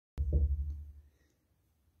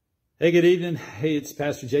Hey, good evening. Hey, it's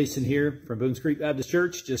Pastor Jason here from Boones Creek Baptist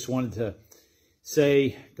Church. Just wanted to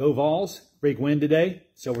say, go Vols, big win today.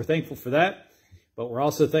 So we're thankful for that. But we're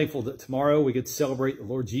also thankful that tomorrow we get to celebrate the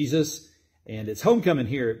Lord Jesus. And it's homecoming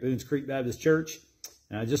here at Boones Creek Baptist Church.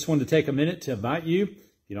 And I just wanted to take a minute to invite you. If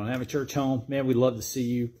you don't have a church home, man, we'd love to see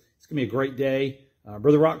you. It's going to be a great day.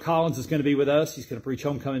 Brother Rock Collins is going to be with us. He's going to preach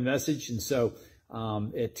homecoming message. And so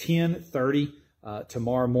at 10:30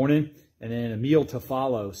 tomorrow morning, and then a meal to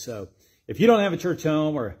follow. So if you don't have a church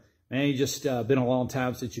home, or man, you just been a long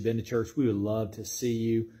time since you've been to church, we would love to see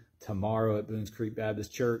you tomorrow at Boones Creek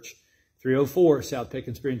Baptist Church, 304 South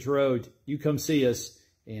Pickens Bridge Road. You come see us,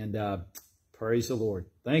 and praise the Lord.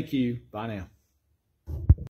 Thank you. Bye now.